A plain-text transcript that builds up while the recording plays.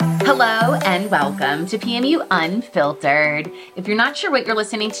Hello and welcome to PMU Unfiltered. If you're not sure what you're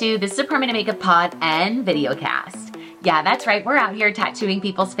listening to, this is a permanent makeup pod and videocast. Yeah, that's right, we're out here tattooing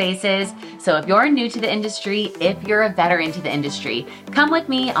people's faces. So if you're new to the industry, if you're a veteran to the industry, come with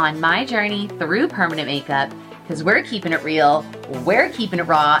me on my journey through permanent makeup, because we're keeping it real, we're keeping it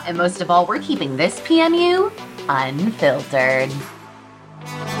raw, and most of all, we're keeping this PMU unfiltered.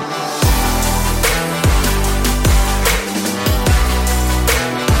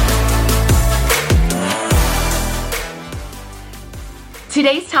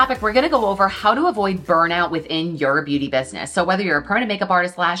 Today's topic, we're gonna go over how to avoid burnout within your beauty business. So whether you're a permanent makeup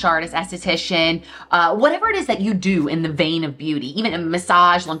artist, lash artist, esthetician, whatever it is that you do in the vein of beauty, even a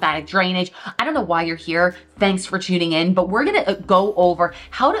massage, lymphatic drainage, I don't know why you're here. Thanks for tuning in, but we're gonna go over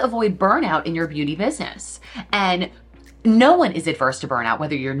how to avoid burnout in your beauty business. And no one is adverse to burnout,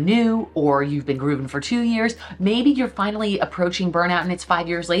 whether you're new or you've been grooving for 2 years. Maybe you're finally approaching burnout and it's 5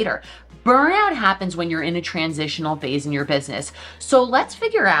 years later. Burnout happens when you're in a transitional phase in your business. So let's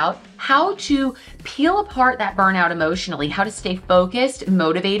figure out how to peel apart that burnout emotionally, how to stay focused,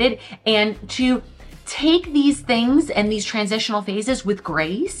 motivated, and to take these things and these transitional phases with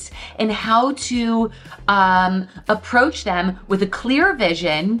grace, and how to approach them with a clear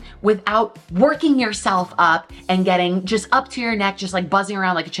vision without working yourself up and getting just up to your neck, just like buzzing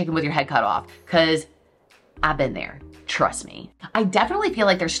around like a chicken with your head cut off. Because I've been there. Trust me. I definitely feel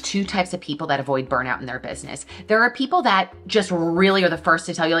like there's two types of people that avoid burnout in their business. There are people that just really are the first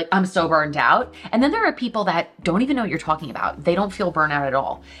to tell you, like, I'm so burned out. And then there are people that don't even know what you're talking about. They don't feel burnout at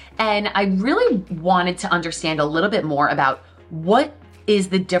all. And I really wanted to understand a little bit more about what is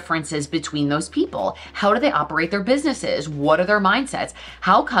the differences between those people. How do they operate their businesses? What are their mindsets?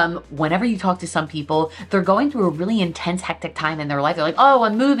 How come whenever you talk to some people, they're going through a really intense, hectic time in their life? They're like, oh,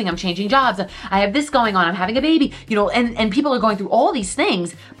 I'm moving, I'm changing jobs, I have this going on, I'm having a baby, and people are going through all these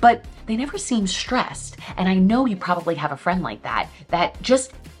things, but they never seem stressed. And I know you probably have a friend like that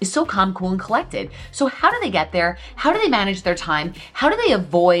just is so calm, cool, and collected. So how do they get there? How do they manage their time? How do they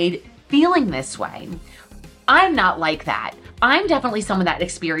avoid feeling this way? I'm not like that. I'm definitely someone that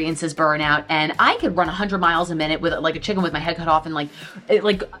experiences burnout, and I could run 100 miles a minute with like a chicken with my head cut off, and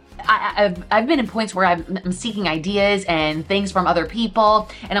I've been in points where I'm seeking ideas and things from other people,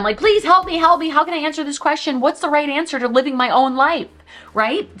 and I'm like, please help me. How can I answer this question? What's the right answer to living my own life,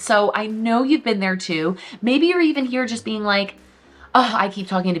 right? So I know you've been there too. Maybe you're even here just being like, oh, I keep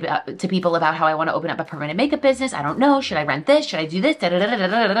talking to people about how I want to open up a permanent makeup business. I don't know. Should I rent this? Should I do this?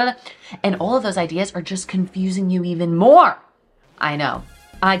 And all of those ideas are just confusing you even more. I know.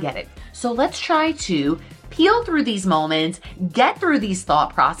 I get it. So let's try to peel through these moments, get through these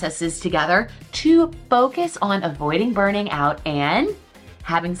thought processes together to focus on avoiding burning out and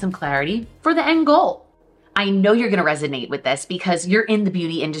having some clarity for the end goal. I know you're going to resonate with this because you're in the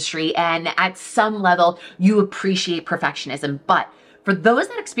beauty industry and at some level you appreciate perfectionism. But for those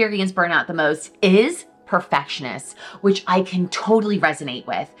that experience burnout the most is perfectionists, which I can totally resonate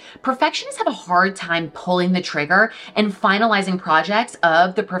with. Perfectionists have a hard time pulling the trigger and finalizing projects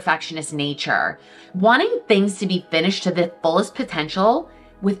of the perfectionist nature, wanting things to be finished to the fullest potential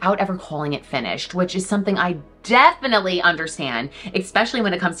without ever calling it finished, which is something I definitely understand, especially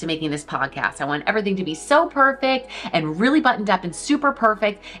when it comes to making this podcast. I want everything to be so perfect and really buttoned up and super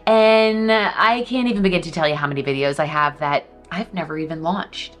perfect. And I can't even begin to tell you how many videos I have that I've never even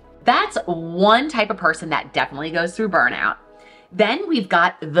launched. That's one type of person that definitely goes through burnout. Then we've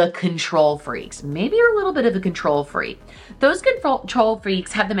got the control freaks. Maybe you're a little bit of a control freak. Those control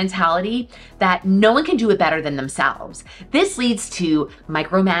freaks have the mentality that no one can do it better than themselves. This leads to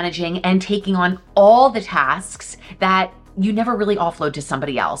micromanaging and taking on all the tasks that you never really offload to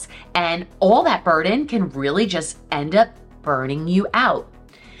somebody else. And all that burden can really just end up burning you out.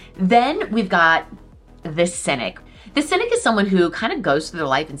 Then we've got the cynic. The cynic is someone who kind of goes through their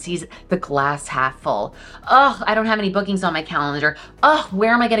life and sees the glass half full. Oh, I don't have any bookings on my calendar. Oh,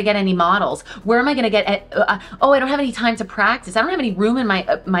 where am I going to get any models? Where am I going to get, I don't have any time to practice. I don't have any room in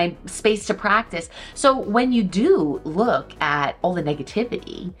my space to practice. So when you do look at all the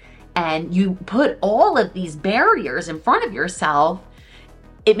negativity and you put all of these barriers in front of yourself,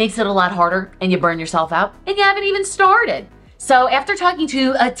 it makes it a lot harder and you burn yourself out and you haven't even started. So after talking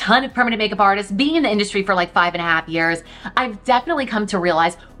to a ton of permanent makeup artists, being in the industry for like 5.5 years, I've definitely come to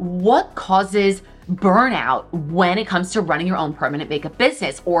realize what causes burnout when it comes to running your own permanent makeup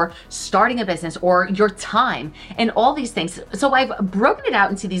business or starting a business or your time and all these things. So I've broken it out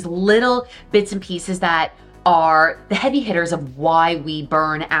into these little bits and pieces that are the heavy hitters of why we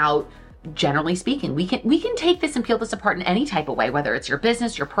burn out generally speaking, we can take this and peel this apart in any type of way, whether it's your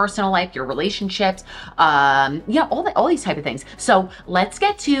business, your personal life, your relationships, all these type of things. So let's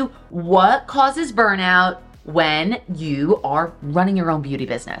get to what causes burnout when you are running your own beauty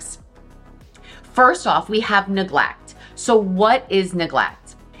business. First off, we have neglect. So what is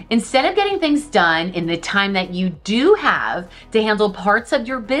neglect? Instead of getting things done in the time that you do have to handle parts of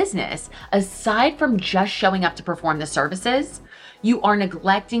your business, aside from just showing up to perform the services, you are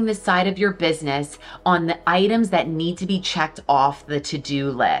neglecting the side of your business on the items that need to be checked off the to-do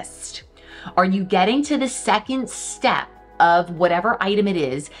list. Are you getting to the second step of whatever item it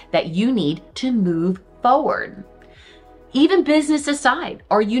is that you need to move forward? Even business aside,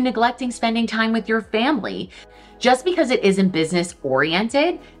 are you neglecting spending time with your family? Just because it isn't business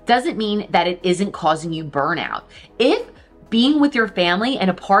oriented doesn't mean that it isn't causing you burnout. If being with your family and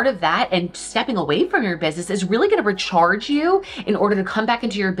a part of that and stepping away from your business is really going to recharge you in order to come back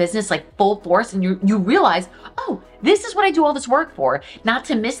into your business like full force, and you realize, oh, this is what I do all this work for, not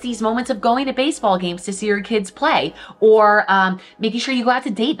to miss these moments of going to baseball games to see your kids play, or making sure you go out to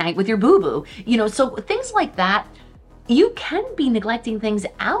date night with your boo-boo, so things like that. You can be neglecting things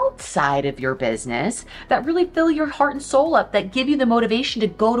outside of your business that really fill your heart and soul up, that give you the motivation to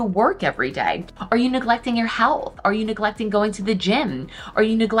go to work every day. Are you neglecting your health? Are you neglecting going to the gym? Are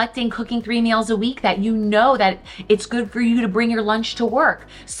you neglecting cooking 3 meals a week that you know that it's good for you to bring your lunch to work?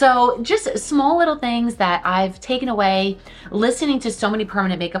 So just small little things that I've taken away listening to so many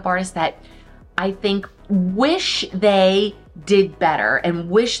permanent makeup artists that I think wish they did better and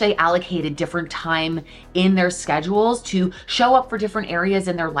wish they allocated different time in their schedules to show up for different areas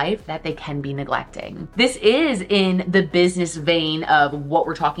in their life that they can be neglecting. This is in the business vein of what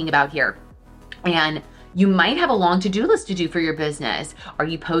we're talking about here. And you might have a long to-do list to do for your business. Are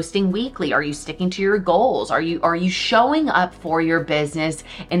you posting weekly? Are you sticking to your goals? Are you showing up for your business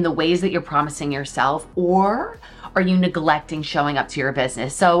in the ways that you're promising yourself? Or are you neglecting showing up to your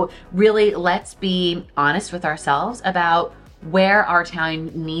business? So really, let's be honest with ourselves about where our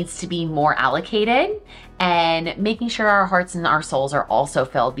time needs to be more allocated, and making sure our hearts and our souls are also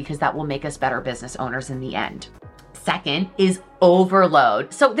filled, because that will make us better business owners in the end. Second is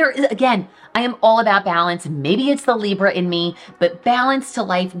overload. So there is, again, I am all about balance. Maybe it's the Libra in me, but balance to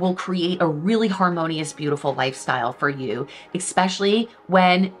life will create a really harmonious, beautiful lifestyle for you, especially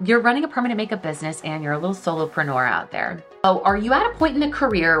when you're running a permanent makeup business and you're a little solopreneur out there. So are you at a point in the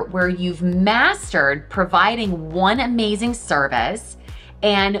career where you've mastered providing one amazing service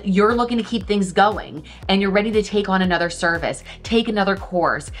and you're looking to keep things going, and you're ready to take on another service, take another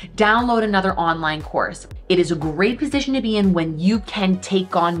course, download another online course? It is a great position to be in when you can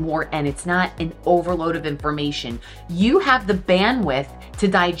take on more and it's not an overload of information. You have the bandwidth to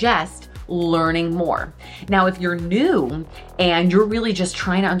digest learning more. Now, if you're new and you're really just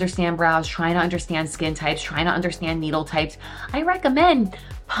trying to understand brows, trying to understand skin types, trying to understand needle types, I recommend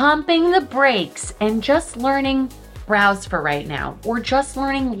pumping the brakes and just learning brows for right now, or just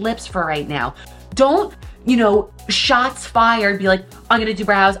learning lips for right now. Don't, shots fired, be like, I'm gonna do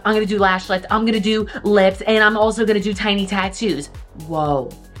brows, I'm gonna do lash lift, I'm gonna do lips, and I'm also gonna do tiny tattoos.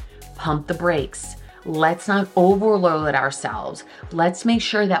 Whoa, pump the brakes. Let's not overload ourselves. Let's make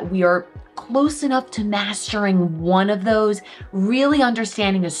sure that we are close enough to mastering one of those, really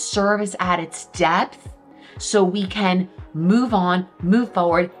understanding a service at its depth, so we can move on, move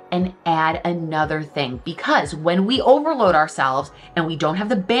forward, and add another thing. Because when we overload ourselves and we don't have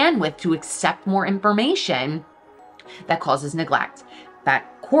the bandwidth to accept more information, that causes neglect.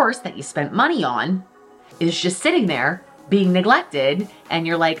 That course that you spent money on is just sitting there being neglected, and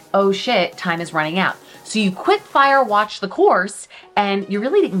you're like, oh shit, time is running out. So you quick fire watch the course and you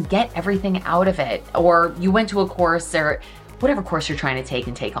really didn't get everything out of it, or you went to a course or whatever course you're trying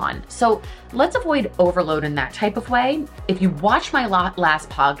to take on. So let's avoid overload in that type of way. If you watch my last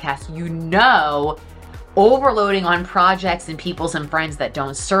podcast, you know overloading on projects and peoples and friends that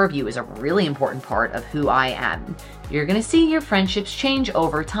don't serve you is a really important part of who I am. You're gonna see your friendships change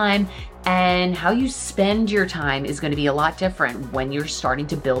over time, and how you spend your time is gonna be a lot different when you're starting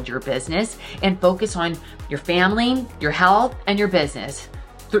to build your business and focus on your family, your health, and your business.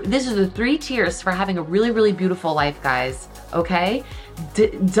 This is the 3 tiers for having a really, really beautiful life, guys, okay?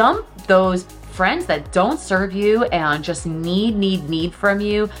 Dump those friends that don't serve you and just need from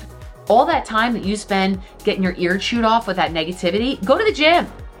you. All that time that you spend getting your ear chewed off with that negativity, go to the gym,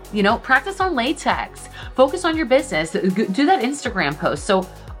 practice on latex, focus on your business, do that Instagram post. So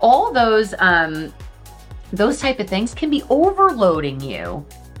all those type of things can be overloading you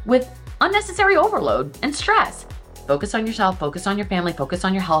with unnecessary overload and stress. Focus on yourself, focus on your family, focus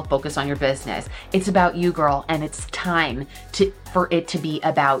on your health, focus on your business. It's about you, girl, and it's time for it to be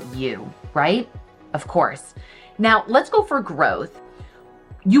about you, right? Of course. Now, let's go for growth.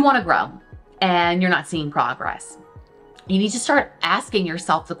 You want to grow and you're not seeing progress. You need to start asking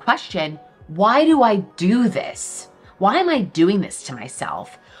yourself the question, why do I do this? Why am I doing this to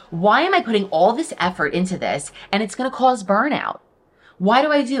myself? Why am I putting all this effort into this and it's going to cause burnout? Why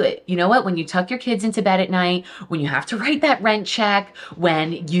do I do it? You know what? When you tuck your kids into bed at night, when you have to write that rent check,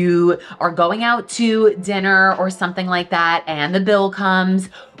 when you are going out to dinner or something like that and the bill comes,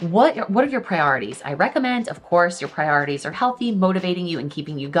 what are your priorities? I recommend, of course, your priorities are healthy, motivating you and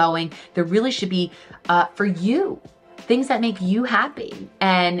keeping you going. There really should be, for you, things that make you happy.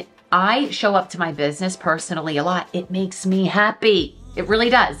 And I show up to my business personally a lot. It makes me happy. It really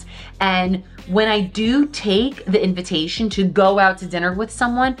does. And when I do take the invitation to go out to dinner with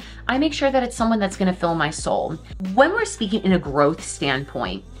someone, I make sure that it's someone that's going to fill my soul. When we're speaking in a growth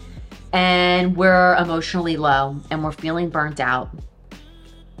standpoint and we're emotionally low and we're feeling burnt out,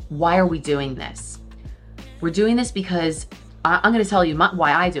 why are we doing this? We're doing this because I'm going to tell you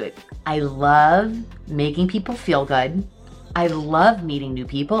why I do it. I love making people feel good. I love meeting new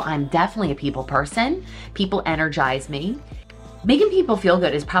people. I'm definitely a people person. People energize me. Making people feel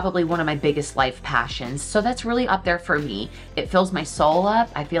good is probably one of my biggest life passions, so that's really up there for me. It fills my soul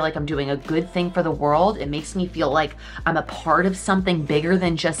up. I feel like I'm doing a good thing for the world. It makes me feel like I'm a part of something bigger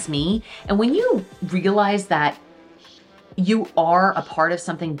than just me. And when you realize that you are a part of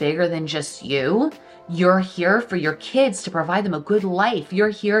something bigger than just you, you're here for your kids to provide them a good life. You're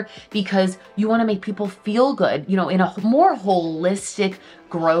here because you want to make people feel good, you know, in a more holistic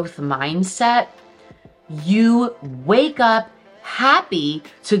growth mindset. You wake up happy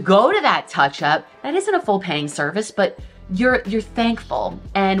to go to that touch up. That isn't a full paying service, but you're thankful.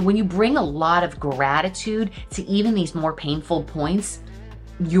 And when you bring a lot of gratitude to even these more painful points,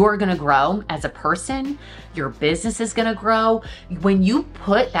 you're going to grow as a person. Your business is going to grow. When you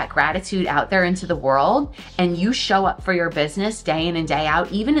put that gratitude out there into the world and you show up for your business day in and day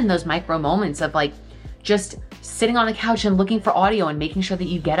out, even in those micro moments of like just sitting on the couch and looking for audio and making sure that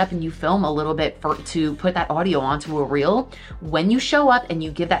you get up and you film a little bit to put that audio onto a reel. When you show up and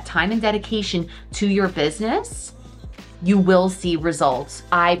you give that time and dedication to your business, you will see results.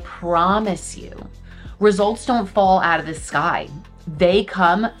 I promise you. Results don't fall out of the sky. They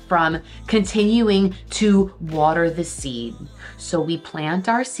come from continuing to water the seed. So we plant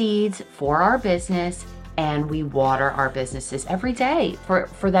our seeds for our business and we water our businesses every day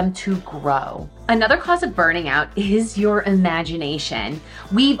for them to grow. Another cause of burning out is your imagination.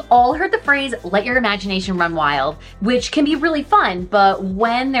 We've all heard the phrase, let your imagination run wild, which can be really fun, but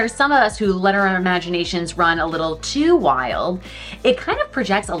when there's some of us who let our imaginations run a little too wild, it kind of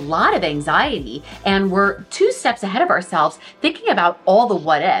projects a lot of anxiety and we're 2 steps ahead of ourselves thinking about all the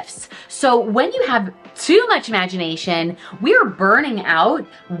what ifs. So when you have too much imagination, we're burning out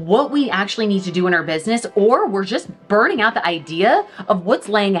what we actually need to do in our business, or we're just burning out the idea of what's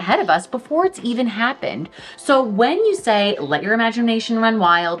laying ahead of us before it's even happened. So when you say, let your imagination run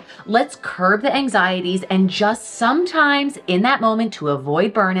wild, let's curb the anxieties and just sometimes in that moment to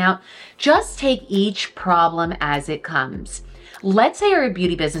avoid burnout, just take each problem as it comes. Let's say you're a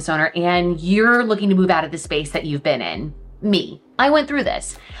beauty business owner and you're looking to move out of the space that you've been in. Me. I went through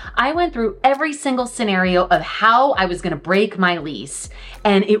this. I went through every single scenario of how I was going to break my lease,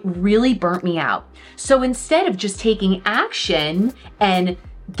 and it really burnt me out. So instead of just taking action and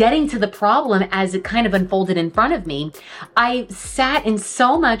getting to the problem as it kind of unfolded in front of me, I sat in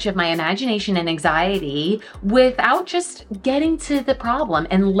so much of my imagination and anxiety without just getting to the problem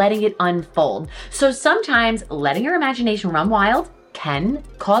and letting it unfold. So sometimes letting your imagination run wild can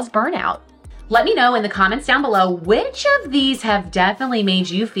cause burnout. Let me know in the comments down below which of these have definitely made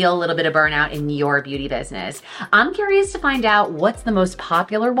you feel a little bit of burnout in your beauty business. I'm curious to find out what's the most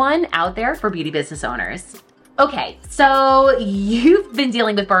popular one out there for beauty business owners. Okay, so you've been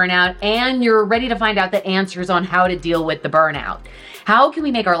dealing with burnout and you're ready to find out the answers on how to deal with the burnout. How can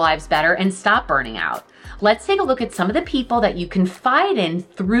we make our lives better and stop burning out? Let's take a look at some of the people that you confide in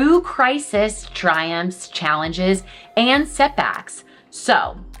through crisis, triumphs, challenges, and setbacks.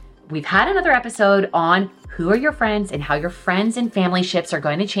 So, we've had another episode on who are your friends and how your friends and family ships are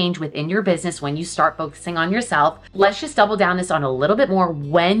going to change within your business when you start focusing on yourself. Let's just double down this on a little bit more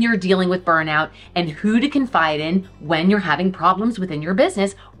when you're dealing with burnout and who to confide in when you're having problems within your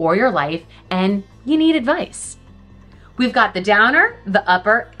business or your life and you need advice. We've got the downer, the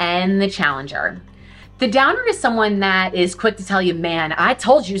upper, and the challenger. The downer is someone that is quick to tell you, man, I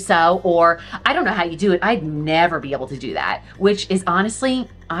told you so, or I don't know how you do it. I'd never be able to do that, which is honestly,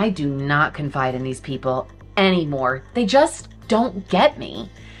 I do not confide in these people anymore. They just don't get me.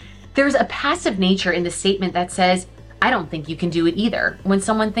 There's a passive nature in the statement that says, I don't think you can do it either, when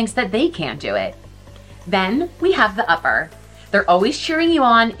someone thinks that they can't do it. Then we have the upper. They're always cheering you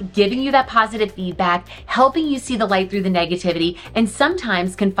on, giving you that positive feedback, helping you see the light through the negativity, and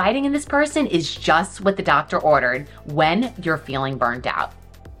sometimes confiding in this person is just what the doctor ordered when you're feeling burned out.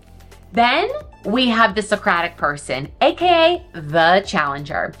 Then we have the Socratic person, aka the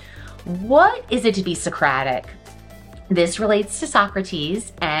challenger. What is it to be Socratic? This relates to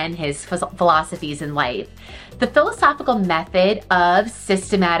Socrates and his philosophies in life. The philosophical method of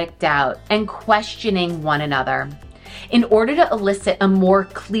systematic doubt and questioning one another in order to elicit a more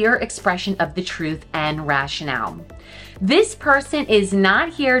clear expression of the truth and rationale. This person is not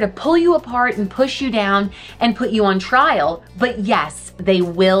here to pull you apart and push you down and put you on trial, but yes, they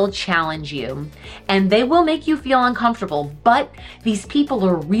will challenge you and they will make you feel uncomfortable. But these people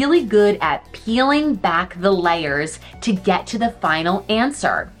are really good at peeling back the layers to get to the final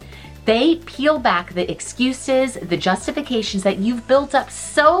answer. They peel back the excuses, the justifications that you've built up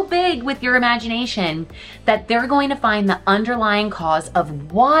so big with your imagination that they're going to find the underlying cause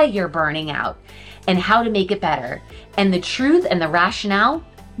of why you're burning out and how to make it better. And the truth and the rationale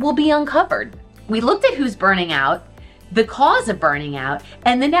will be uncovered. We looked at who's burning out, the cause of burning out,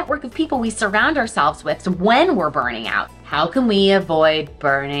 and the network of people we surround ourselves with when we're burning out. How can we avoid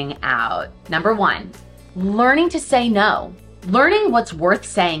burning out? Number one, learning to say no. Learning what's worth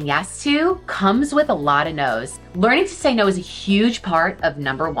saying yes to comes with a lot of no's. Learning to say no is a huge part of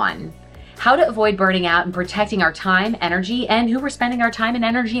number one. How to avoid burning out and protecting our time, energy, and who we're spending our time and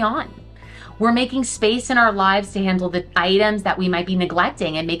energy on. We're making space in our lives to handle the items that we might be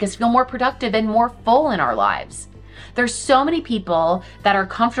neglecting and make us feel more productive and more full in our lives. There's so many people that are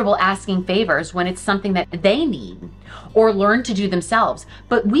comfortable asking favors when it's something that they need or learn to do themselves,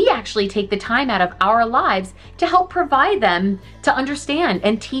 but we actually take the time out of our lives to help provide them, to understand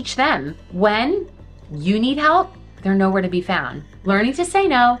and teach them. When you need help, they're nowhere to be found. Learning to say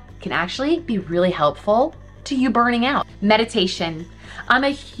no can actually be really helpful to you burning out. Meditation. I'm a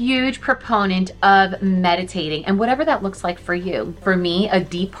huge proponent of meditating and whatever that looks like for you. For me, a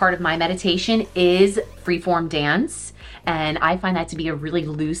deep part of my meditation is freeform dance, and I find that to be a really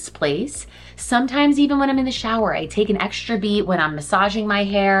loose place. Sometimes even when I'm in the shower, I take an extra beat when I'm massaging my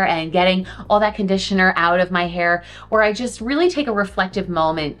hair and getting all that conditioner out of my hair, where I just really take a reflective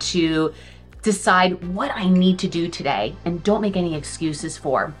moment to decide what I need to do today and don't make any excuses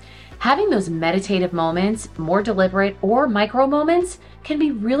for. Having those meditative moments, more deliberate or micro moments, can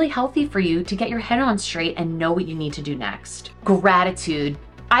be really healthy for you to get your head on straight and know what you need to do next. Gratitude.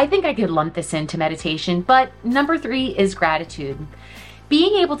 I think I could lump this into meditation, but number 3 is gratitude.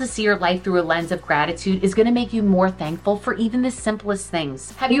 Being able to see your life through a lens of gratitude is going to make you more thankful for even the simplest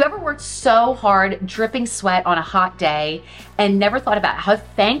things. Have you ever worked so hard, dripping sweat on a hot day, and never thought about how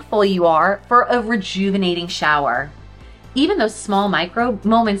thankful you are for a rejuvenating shower? Even those small micro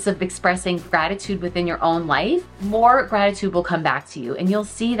moments of expressing gratitude within your own life, more gratitude will come back to you, and you'll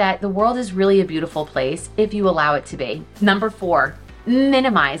see that the world is really a beautiful place if you allow it to be. Number 4,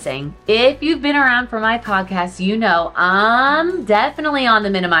 minimizing. If you've been around for my podcast, you know I'm definitely on the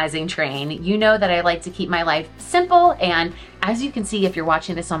minimizing train. You know that I like to keep my life simple, and as you can see if you're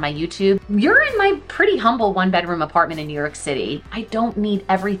watching this on my YouTube, you're in my pretty humble 1-bedroom apartment in New York City. I don't need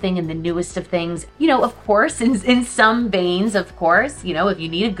everything in the newest of things. You know, of course, in some veins, of course, you know, if you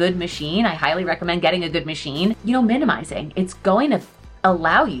need a good machine, I highly recommend getting a good machine. You know, minimizing. It's going to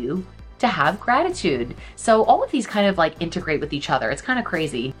allow you to have gratitude. So all of these kind of like integrate with each other. It's kind of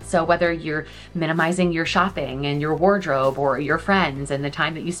crazy. So whether you're minimizing your shopping and your wardrobe or your friends and the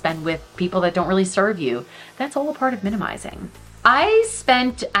time that you spend with people that don't really serve you, that's all a part of minimizing. I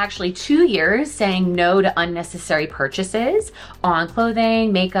spent actually 2 years saying no to unnecessary purchases on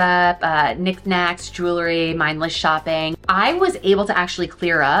clothing, makeup, knickknacks, jewelry, mindless shopping. I was able to actually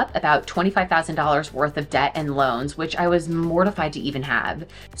clear up about $25,000 worth of debt and loans, which I was mortified to even have.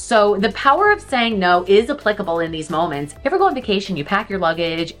 So the power of saying no is applicable in these moments. If you ever go on vacation, you pack your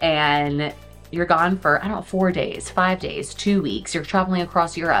luggage and you're gone for, 4 days, 5 days, 2 weeks, you're traveling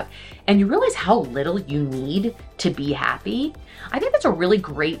across Europe, and you realize how little you need to be happy. I think that's a really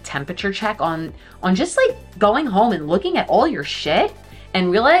great temperature check on just like going home and looking at all your shit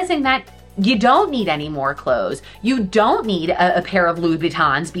and realizing that you don't need any more clothes. You don't need a pair of Louis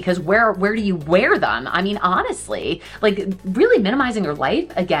Vuittons because where do you wear them? I mean, honestly, like really minimizing your life,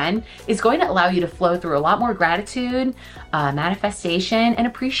 again, is going to allow you to flow through a lot more gratitude, manifestation, and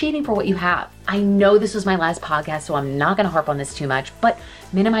appreciating for what you have. I know this was my last podcast, so I'm not going to harp on this too much, but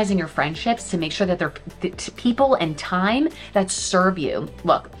minimizing your friendships to make sure that they're people and time that serve you.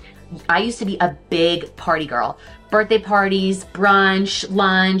 Look, I used to be a big party girl. Birthday parties, brunch,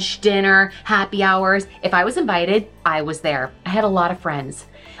 lunch, dinner, happy hours. If I was invited, I was there. I had a lot of friends.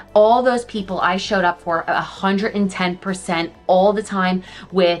 All those people I showed up for 110% all the time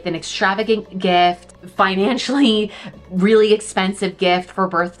with an extravagant gift, financially really expensive gift for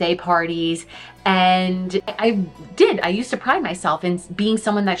birthday parties. And I used to pride myself in being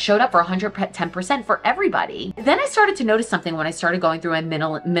someone that showed up for 110% for everybody. Then I started to notice something when I started going through a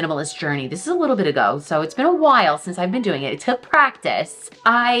minimalist journey. This is a little bit ago, so it's been a while since I've been doing it. It took practice.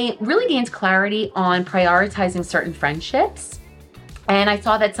 I really gained clarity on prioritizing certain friendships. And I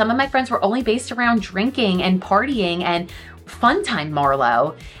saw that some of my friends were only based around drinking and partying and fun time,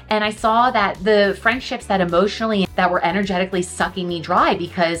 Marlo. And I saw that the friendships that were energetically sucking me dry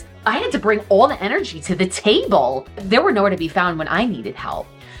because I had to bring all the energy to the table. They were nowhere to be found when I needed help.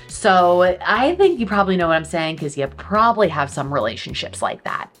 So I think you probably know what I'm saying because you probably have some relationships like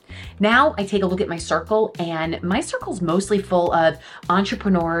that. Now I take a look at my circle, and my circle's mostly full of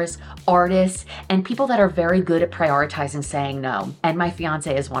entrepreneurs, artists, and people that are very good at prioritizing saying no. And my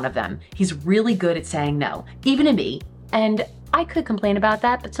fiance is one of them. He's really good at saying no, even to me. And I could complain about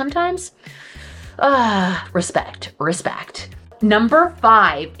that, but sometimes, respect. Number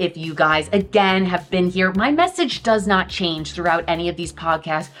 5, if you guys, again, have been here, my message does not change throughout any of these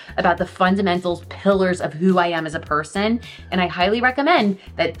podcasts about the fundamentals, pillars of who I am as a person. And I highly recommend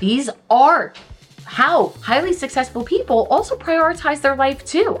that these are how highly successful people also prioritize their life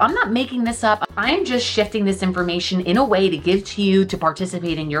too. I'm not making this up. I'm just shifting this information in a way to give to you to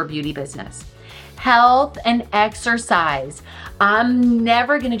participate in your beauty business. Health and exercise. I'm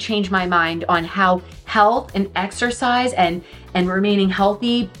never going to change my mind on how health and exercise and remaining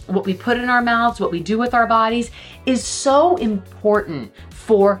healthy, what we put in our mouths, what we do with our bodies is so important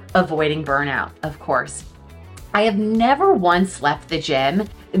for avoiding burnout, of course. I have never once left the gym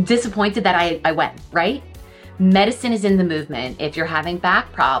disappointed that I went, right? Medicine is in the movement. If you're having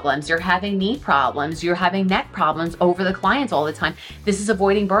back problems, you're having knee problems, you're having neck problems over the clients all the time, this is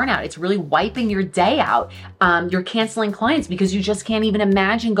avoiding burnout. It's really wiping your day out. You're canceling clients because you just can't even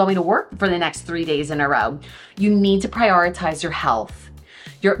imagine going to work for the next 3 days in a row. You need to prioritize your health.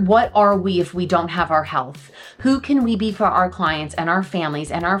 What are we if we don't have our health? Who can we be for our clients and our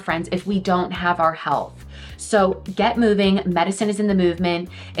families and our friends if we don't have our health? So get moving. Medicine is in the movement.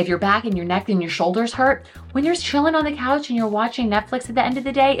 If your back and your neck and your shoulders hurt, when you're chilling on the couch and you're watching Netflix at the end of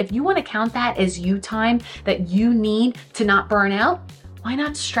the day, if you want to count that as you time that you need to not burn out, why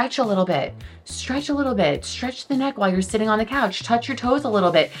not stretch a little bit? Stretch a little bit. Stretch the neck while you're sitting on the couch. Touch your toes a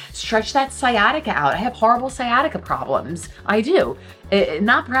little bit. Stretch that sciatica out. I have horrible sciatica problems. I do.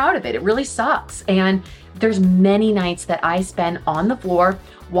 Not proud of it. It really sucks. And there's many nights that I spend on the floor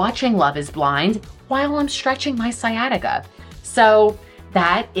watching Love is Blind while I'm stretching my sciatica. So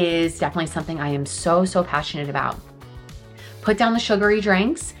that is definitely something I am so passionate about. Put down the sugary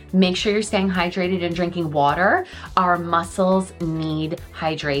drinks. Make sure you're staying hydrated and drinking water. Our muscles need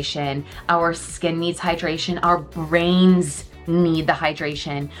hydration. Our skin needs hydration. Our brains need the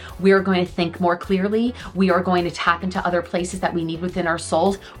hydration. We are going to think more clearly. We are going to tap into other places that we need within our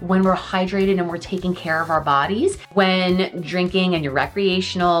souls when we're hydrated and we're taking care of our bodies. When drinking and your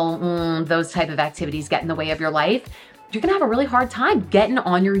recreational, those type of activities get in the way of your life, you're gonna have a really hard time getting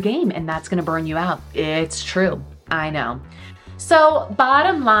on your game, and that's gonna burn you out. It's true. I know. So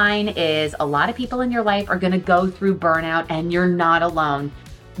bottom line is a lot of people in your life are gonna go through burnout, and you're not alone.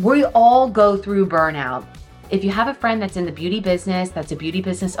 We all go through burnout. If you have a friend that's in the beauty business, that's a beauty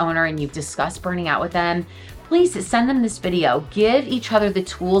business owner, and you've discussed burning out with them, please send them this video. Give each other the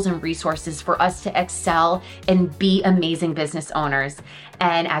tools and resources for us to excel and be amazing business owners.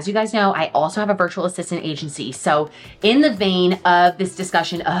 And as you guys know, I also have a virtual assistant agency. So in the vein of this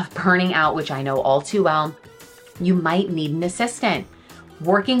discussion of burning out, which I know all too well, you might need an assistant.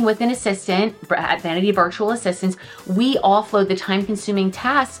 Working with an assistant at Vanity Virtual Assistants, we offload the time-consuming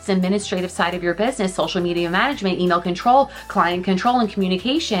tasks, administrative side of your business, social media management, email control, client control, and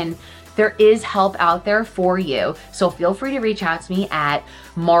communication. There is help out there for you. So feel free to reach out to me at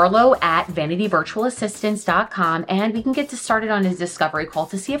marlo@vanityvirtualassistants.com, and we can get started on a discovery call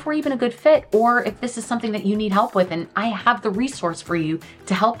to see if we're even a good fit or if this is something that you need help with, and I have the resource for you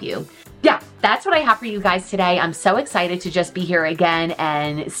to help you. Yeah, that's what I have for you guys today. I'm so excited to just be here again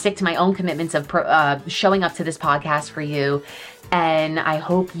and stick to my own commitments of showing up to this podcast for you. And I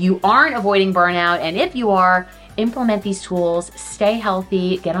hope you aren't avoiding burnout. And if you are, implement these tools, stay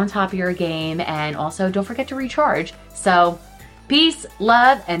healthy, get on top of your game, and also don't forget to recharge. So peace,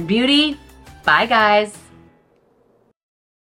 love, and beauty. Bye, guys.